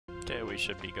we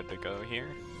should be good to go here.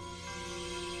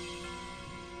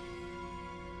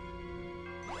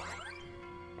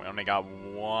 We only got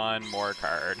one more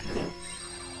card.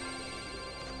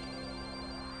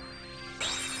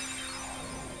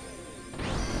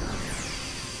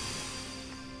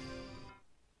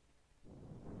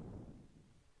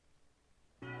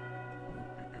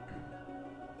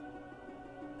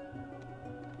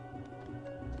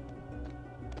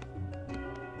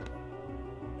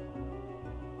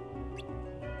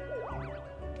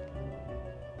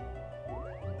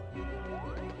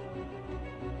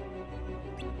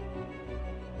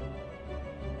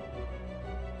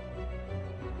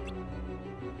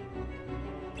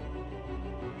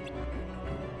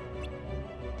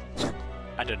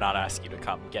 I did not ask you to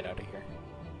come. Get out of here.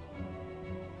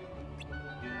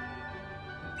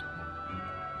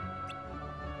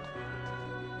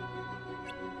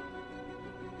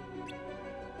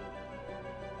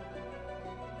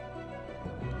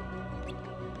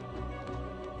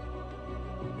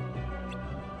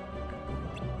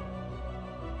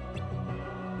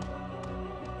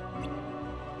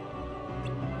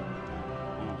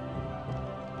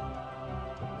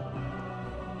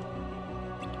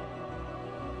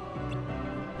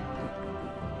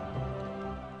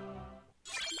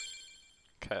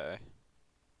 Okay.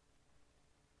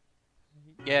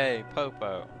 Yay,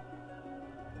 Popo.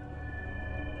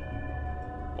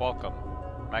 Welcome.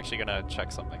 I'm actually gonna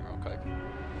check something real quick.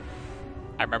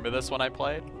 I remember this one I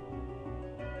played.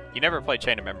 You never played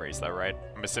Chain of Memories though, right?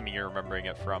 I'm assuming you're remembering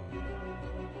it from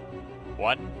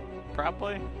 1,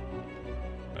 probably?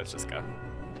 Let's just go.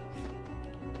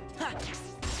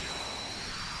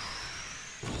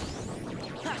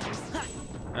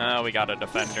 We got a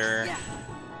defender.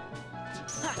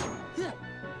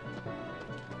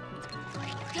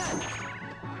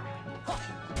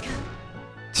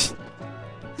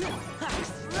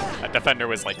 That defender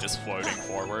was like just floating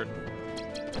forward.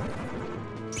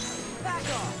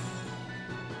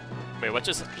 Wait, what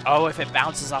just... Oh, if it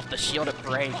bounces off the shield, it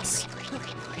breaks.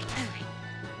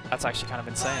 That's actually kind of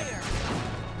insane.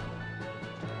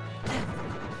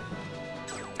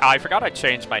 Oh, I forgot I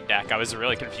changed my deck. I was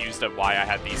really confused at why I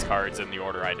had these cards in the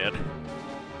order I did.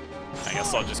 I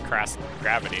guess I'll just cast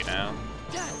Gravity now.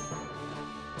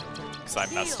 Because I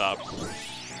messed up.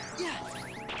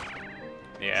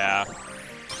 Yeah.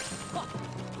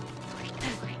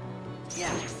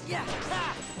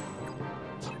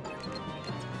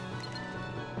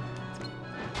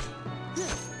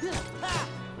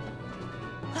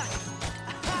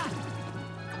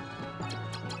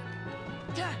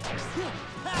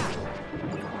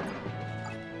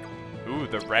 Ooh,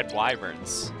 the red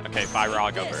wyverns. Okay,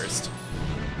 Firaga burst.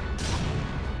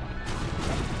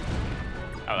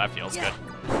 Oh, that feels good.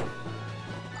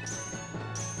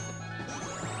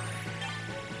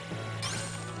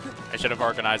 I should have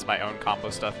organized my own combo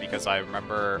stuff because I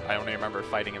only remember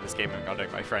fighting in this game and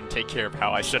letting my friend take care of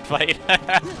how I should fight.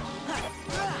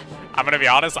 I'm gonna be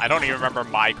honest, I don't even remember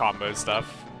my combo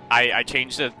stuff. I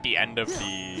changed it at the end of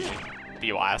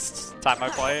the last time I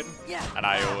played, and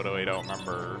I literally don't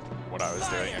remember what I was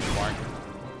doing anymore.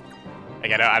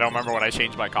 Again, I don't remember what I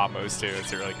changed my combos to.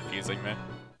 It's really confusing me.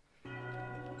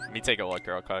 Let me take a look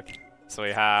real quick. So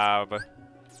we have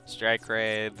Strike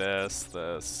Raid, this.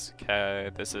 Okay,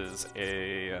 this is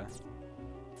a...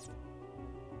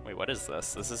 Wait, what is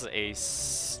this? This is a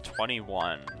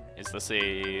 21. This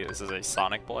is a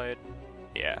Sonic Blade?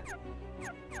 Yeah.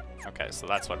 Okay, so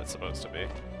that's what it's supposed to be.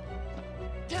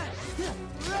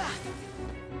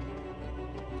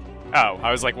 Oh,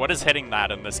 I was like, what does hitting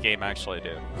that in this game actually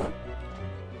do?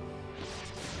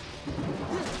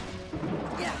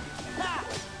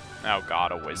 Oh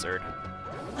god, a wizard.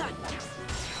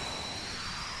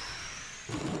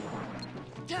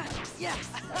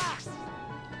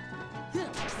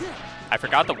 I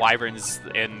forgot the wyverns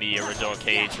in the original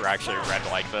cage were actually red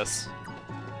like this.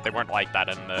 They weren't like that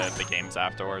in the games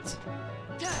afterwards.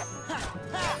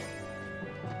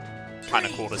 Kinda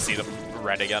cool to see them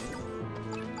red again.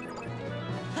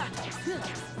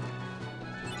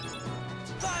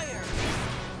 Fire!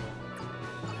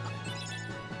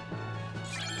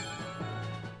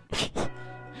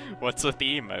 What's with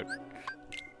the emote?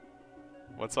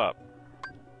 What's up?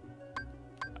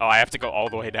 Oh, I have to go all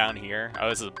the way down here? Oh,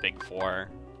 this is a big floor.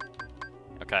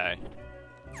 Okay.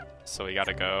 So we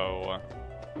gotta go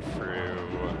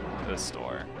through this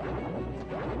door.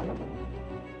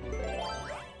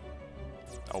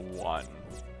 A 1.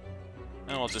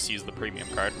 And we'll just use the premium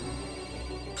card.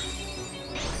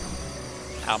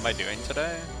 How am I doing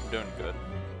today? I'm doing good.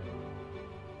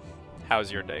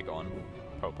 How's your day going,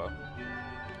 Popo?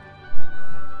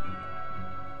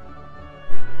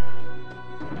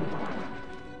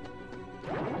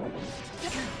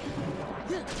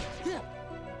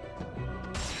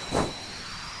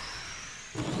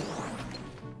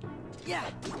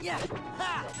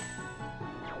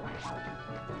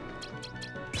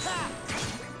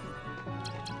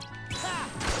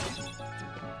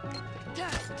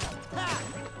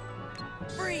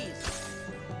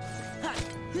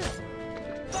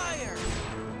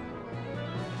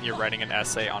 you're writing an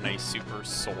essay on a super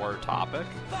sore topic?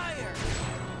 Fire!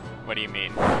 What do you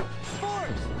mean? Force!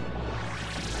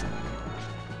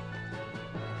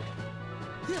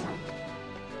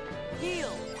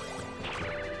 Heal!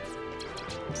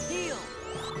 Heal!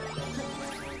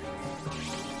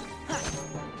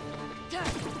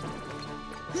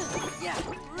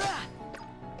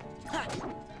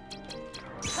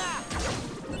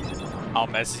 I'll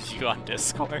message you on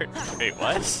Discord. Wait,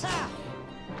 what?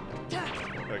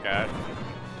 Okay.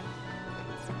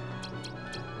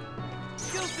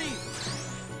 Goofy!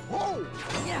 Whoa!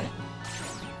 Yeah!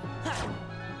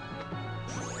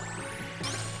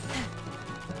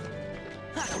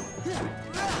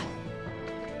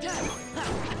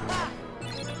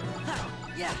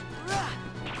 Yeah!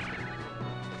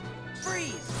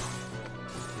 Freeze!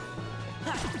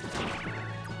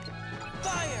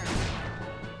 Fire!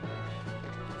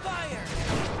 Fire!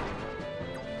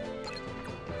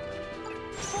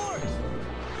 Force!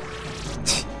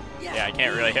 Yeah, I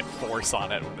can't really hit force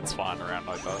on it when it's flying around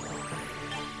like that.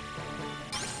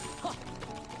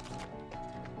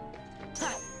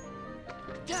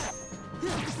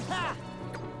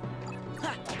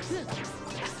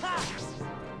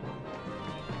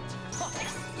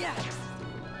 Yeah!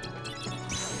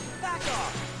 Back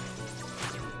off!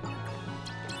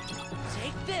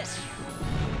 Take this!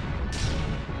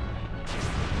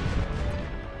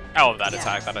 Oh, that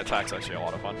attack. That attack's actually a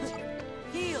lot of fun.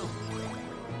 Heal!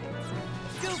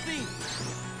 Goofy!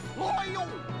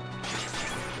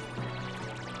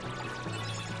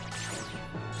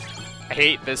 I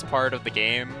hate this part of the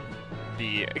game.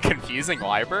 The confusing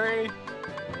library.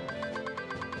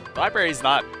 The library's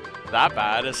not that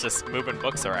bad, it's just moving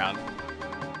books around.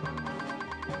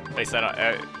 They said,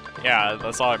 yeah,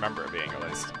 that's all I remember it being, at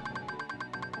least.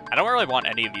 I don't really want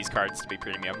any of these cards to be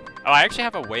premium. Oh, I actually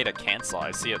have a way to cancel.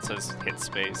 I see it says hit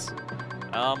space.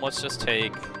 Let's just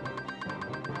take...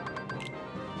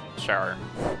 Sure.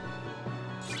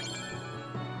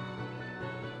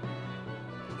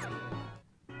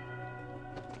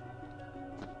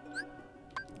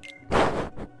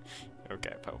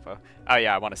 Okay, Popo. Oh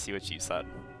yeah, I want to see what you said.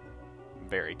 I'm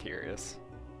very curious.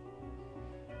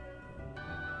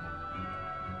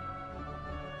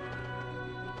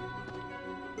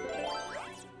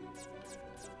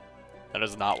 That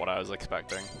is not what I was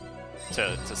expecting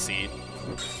to see.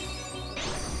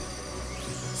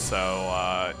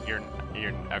 So, you're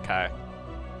okay.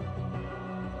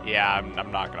 Yeah,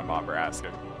 I'm not gonna bother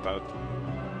asking, but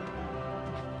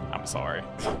I'm sorry.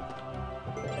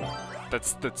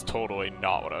 That's totally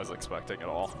not what I was expecting at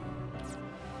all.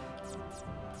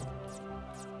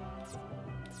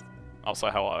 Also,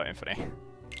 hello, Infinity.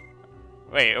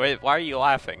 Wait, why are you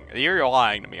laughing? You're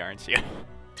lying to me, aren't you?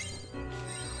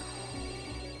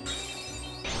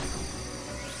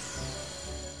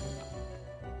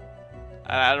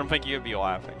 I don't think you'd be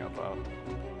laughing at that.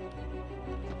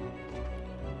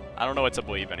 I don't know what to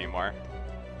believe anymore.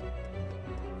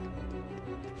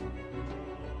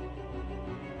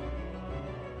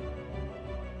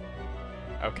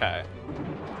 Okay.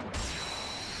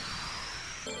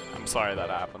 I'm sorry that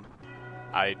happened.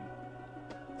 I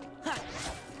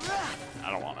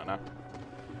don't want to know.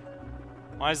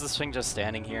 Why is this thing just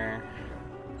standing here?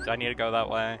 Do I need to go that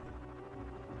way?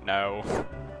 No.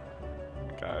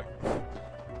 Okay.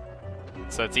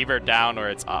 So it's either down or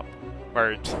it's up.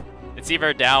 Or it's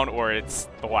either down or it's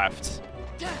the left.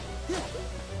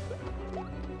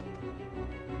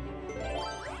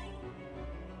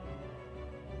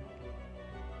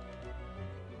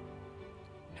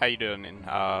 How you doing,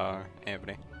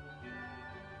 Anthony?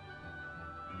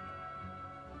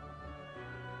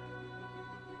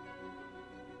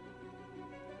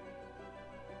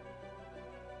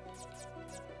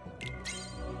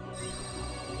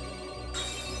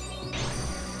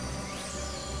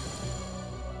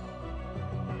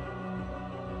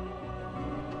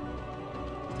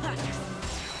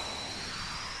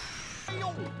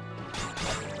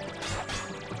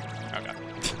 Okay.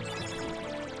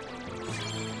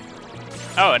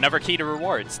 Oh, another key to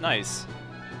rewards. Nice.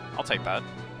 I'll take that.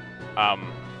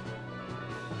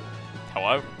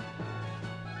 Hello?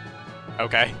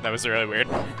 Okay, that was really weird.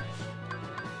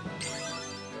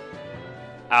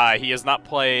 He has not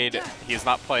played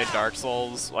Dark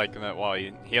Souls, like, well,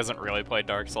 he hasn't really played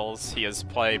Dark Souls. He has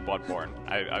played Bloodborne.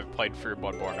 I've played through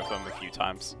Bloodborne with him a few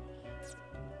times.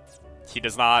 He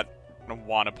does not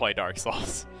want to play Dark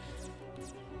Souls.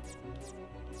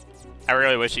 I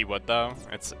really wish he would, though.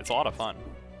 It's a lot of fun.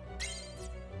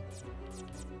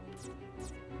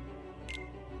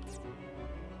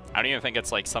 I don't even think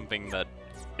it's like something that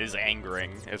is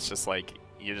angering. It's just like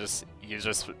you just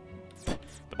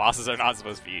the bosses are not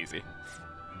supposed to be easy.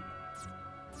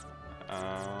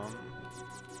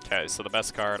 Okay, so the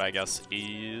best card, I guess,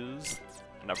 is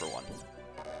number 1.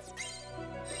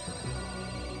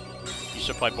 You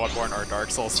should play Bloodborne or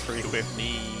Dark Souls free with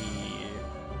me.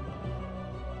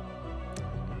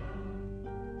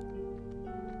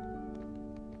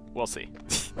 We'll see.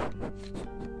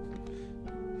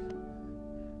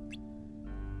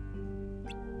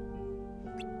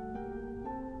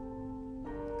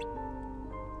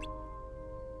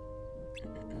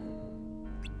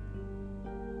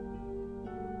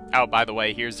 Oh, by the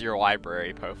way, here's your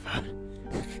library, Pofa.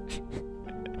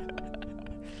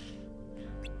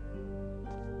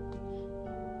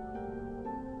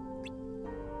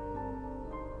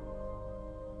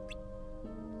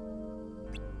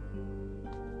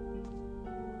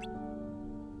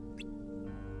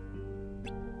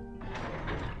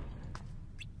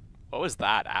 What was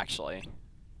that, actually?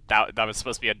 That was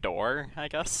supposed to be a door, I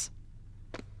guess?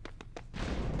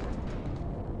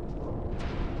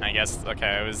 I guess,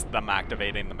 okay, it was them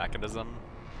activating the mechanism.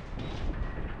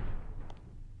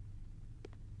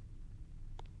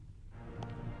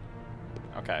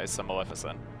 Okay, so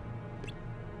Maleficent.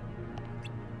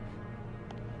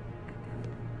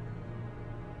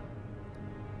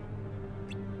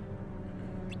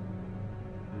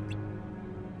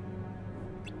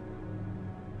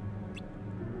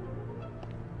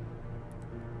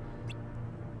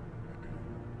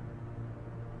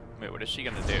 Wait, what is she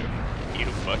gonna do? Eat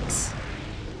books?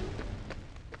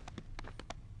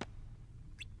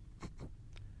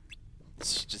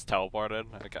 She just teleported?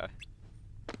 Okay.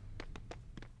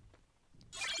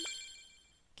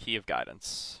 Key of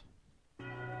Guidance.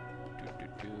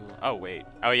 Oh, wait.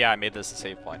 Oh, yeah, I made this a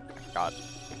save point. I forgot.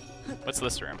 What's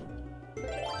this room?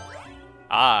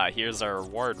 Ah, here's our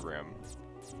reward room.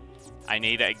 I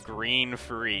need a green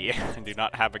free. I do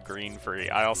not have a green free.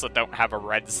 I also don't have a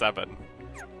red 7.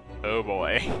 Oh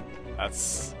boy.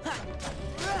 That's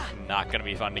not gonna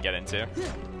be fun to get into.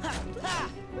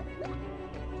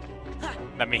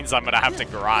 That means I'm gonna have to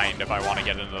grind if I want to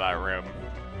get into that room.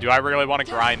 Do I really want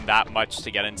to grind that much to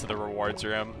get into the rewards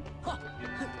room?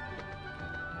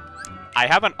 I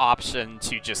have an option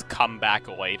to just come back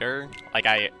later. Like,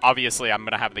 obviously I'm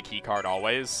gonna have the key card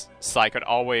always, so I could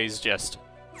always just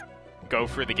go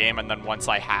through the game, and then once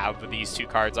I have these 2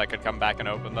 cards, I could come back and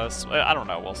open this. I don't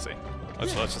know, we'll see.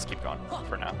 Let's just keep going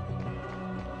for now.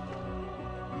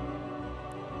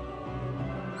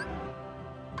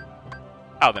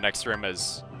 Oh, the next room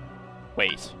is...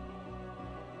 Wait.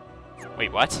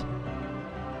 Wait, what?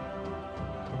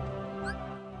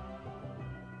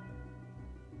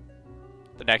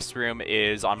 The next room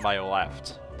is on my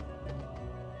left.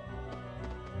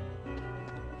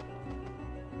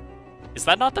 Is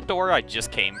that not the door I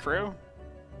just came through?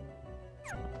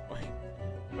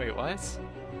 Wait, what?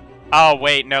 Oh,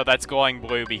 wait, no, that's glowing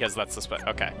blue because that's the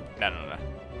okay. No.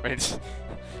 Wait.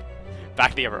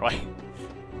 Back the other way.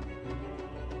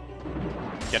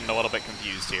 Getting a little bit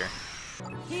confused here.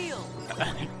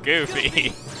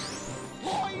 Goofy.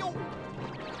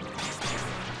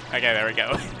 Okay, there we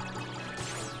go.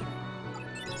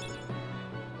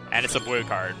 And it's a blue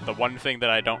card. The one thing that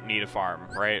I don't need to farm,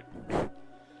 right?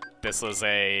 This was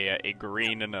a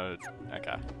green and a...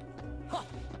 Okay.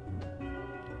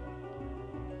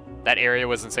 That area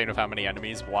was insane with how many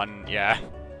enemies. 1, yeah.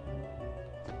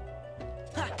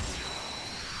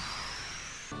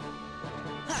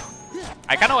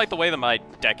 I kind of like the way that my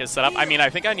deck is set up. I mean, I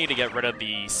think I need to get rid of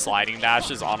the sliding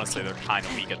dashes. Honestly, they're kind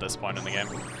of weak at this point in the game.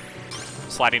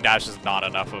 Sliding dash is not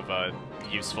enough of a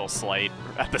useful slate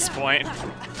at this point.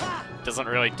 Doesn't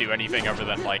really do anything other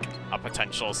than, like, a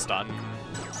potential stun.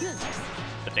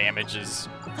 The damage is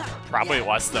probably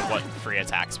less than what free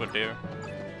attacks would do.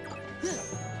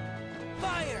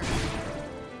 Fire.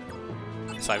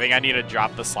 So I think I need to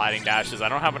drop the sliding dashes. I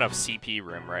don't have enough CP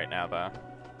room right now, though.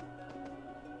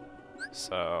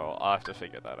 So I'll have to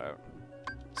figure that out.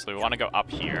 So we want to go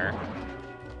up here.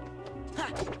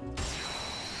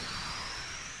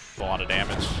 A lot of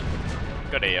damage.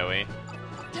 Good AoE.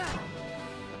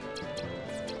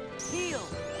 Heal.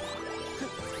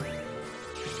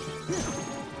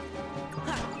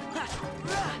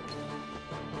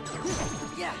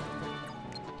 Yeah.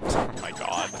 Oh my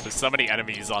god, there's so many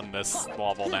enemies on this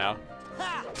level now.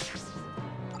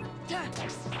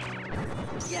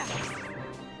 Yeah.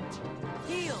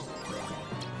 Heal.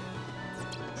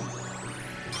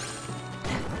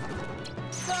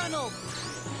 Donald.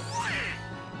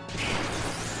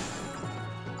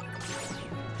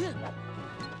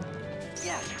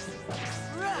 Yeah.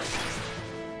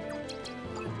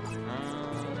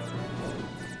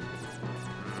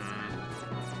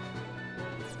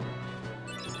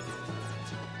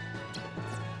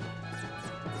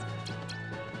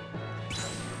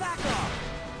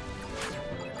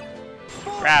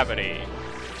 Gravity.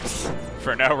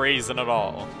 For no reason at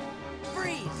all.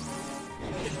 Freeze.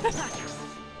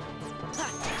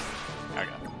 Okay.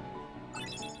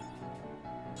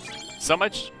 So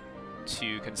much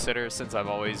to consider since I've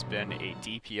always been a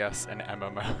DPS and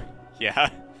MMO. Yeah.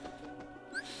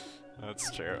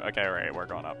 That's true. Okay, right, we're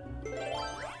going up.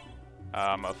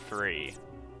 A 3.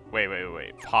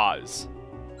 Wait. Pause.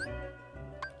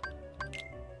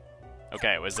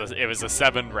 Okay, it was a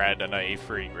 7 red and a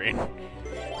 3 green.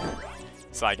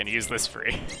 So I can use this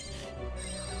free.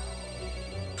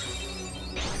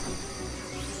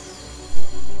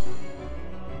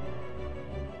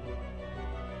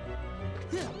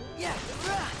 Yeah.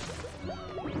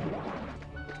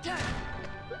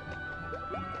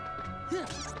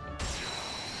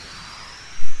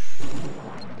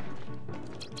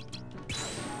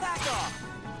 Back off.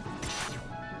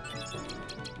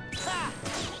 Ha!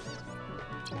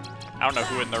 I don't know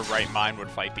who in their right mind would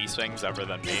fight these things other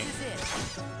than me. This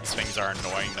is it. These things are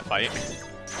annoying to fight.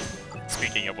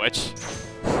 Speaking of which.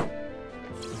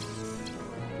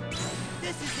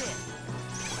 This is it.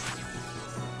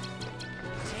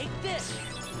 Take this.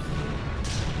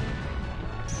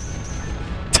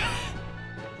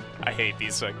 I hate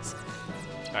these things.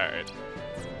 Alright.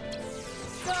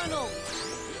 Donald.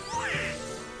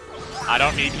 I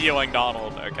don't need healing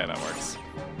Donald. Okay, that works.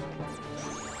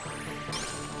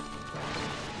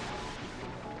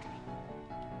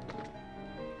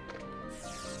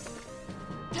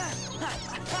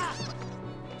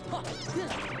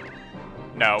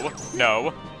 No.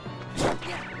 No.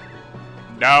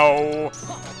 No!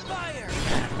 Fire.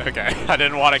 Okay, I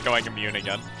didn't want it going immune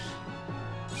again.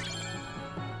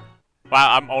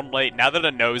 Wow, I'm only... Now that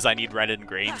it knows I need red and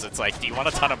greens, it's like, do you want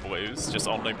a ton of blues? Just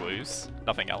only blues?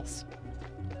 Nothing else?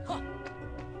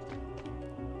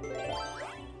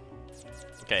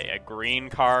 Okay, a green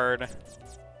card.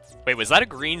 Wait, was that a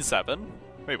green 7?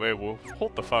 Wait, we'll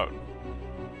hold the phone.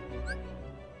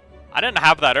 I didn't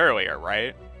have that earlier,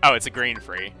 right? Oh, it's a green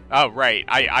free. Oh, right.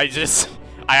 I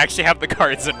actually have the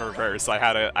cards in reverse. I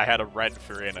had a red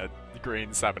 3 and a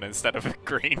green 7 instead of a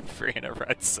green 3 and a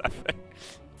red 7.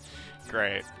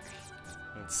 Great.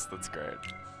 That's great.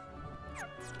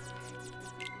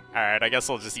 Alright, I guess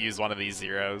we'll just use one of these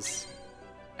zeros.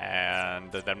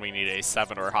 And then we need a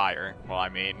 7 or higher. Well, I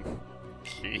mean,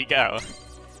 here you go.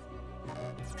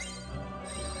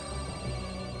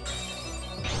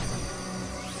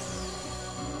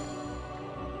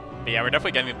 But yeah, we're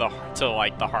definitely getting to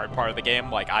like the hard part of the game.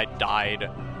 Like, I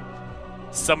died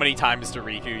so many times to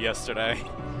Riku yesterday.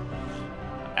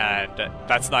 And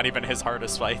that's not even his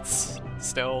hardest fights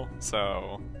still,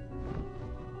 so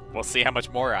we'll see how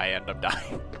much more I end up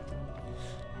dying.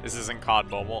 This isn't COD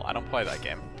Mobile. I don't play that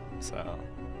game, so...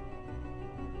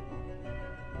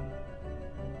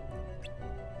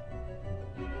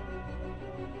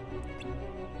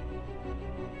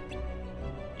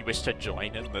 You wish to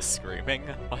join in the screaming?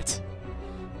 What?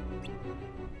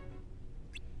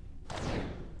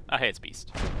 Oh, hey, it's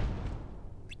Beast.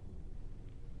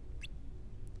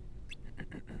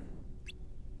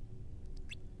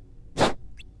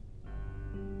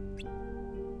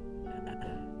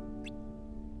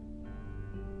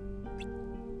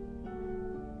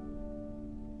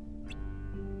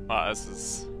 Wow, this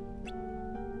is...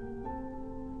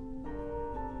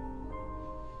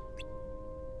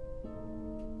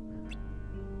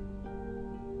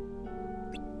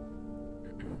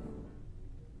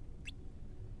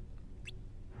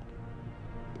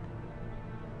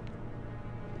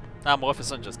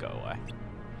 Maleficent, just go away.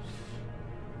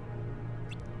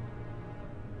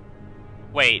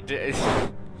 Wait,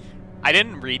 I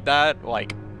didn't read that,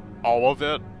 like, all of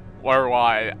it, or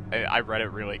why I read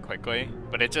it really quickly,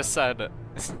 but it just said,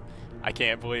 I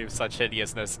can't believe such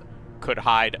hideousness could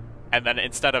hide, and then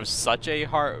instead of such a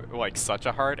heart, like, such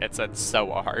a heart, it said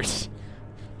so a heart.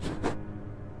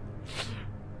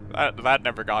 that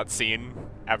never got seen,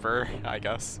 ever, I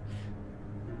guess.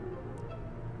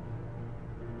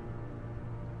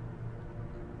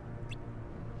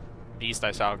 Beast,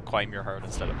 I shall claim your heart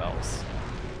instead of Belle's.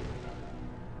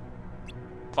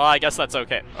 Well, I guess that's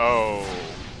okay. Oh.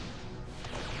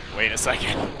 Wait a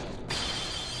second.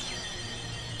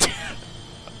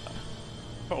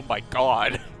 Oh my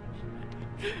god.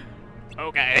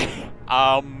 Okay.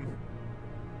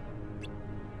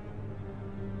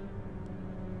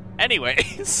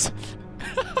 Anyways.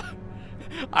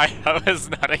 I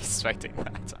was not expecting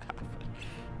that to happen.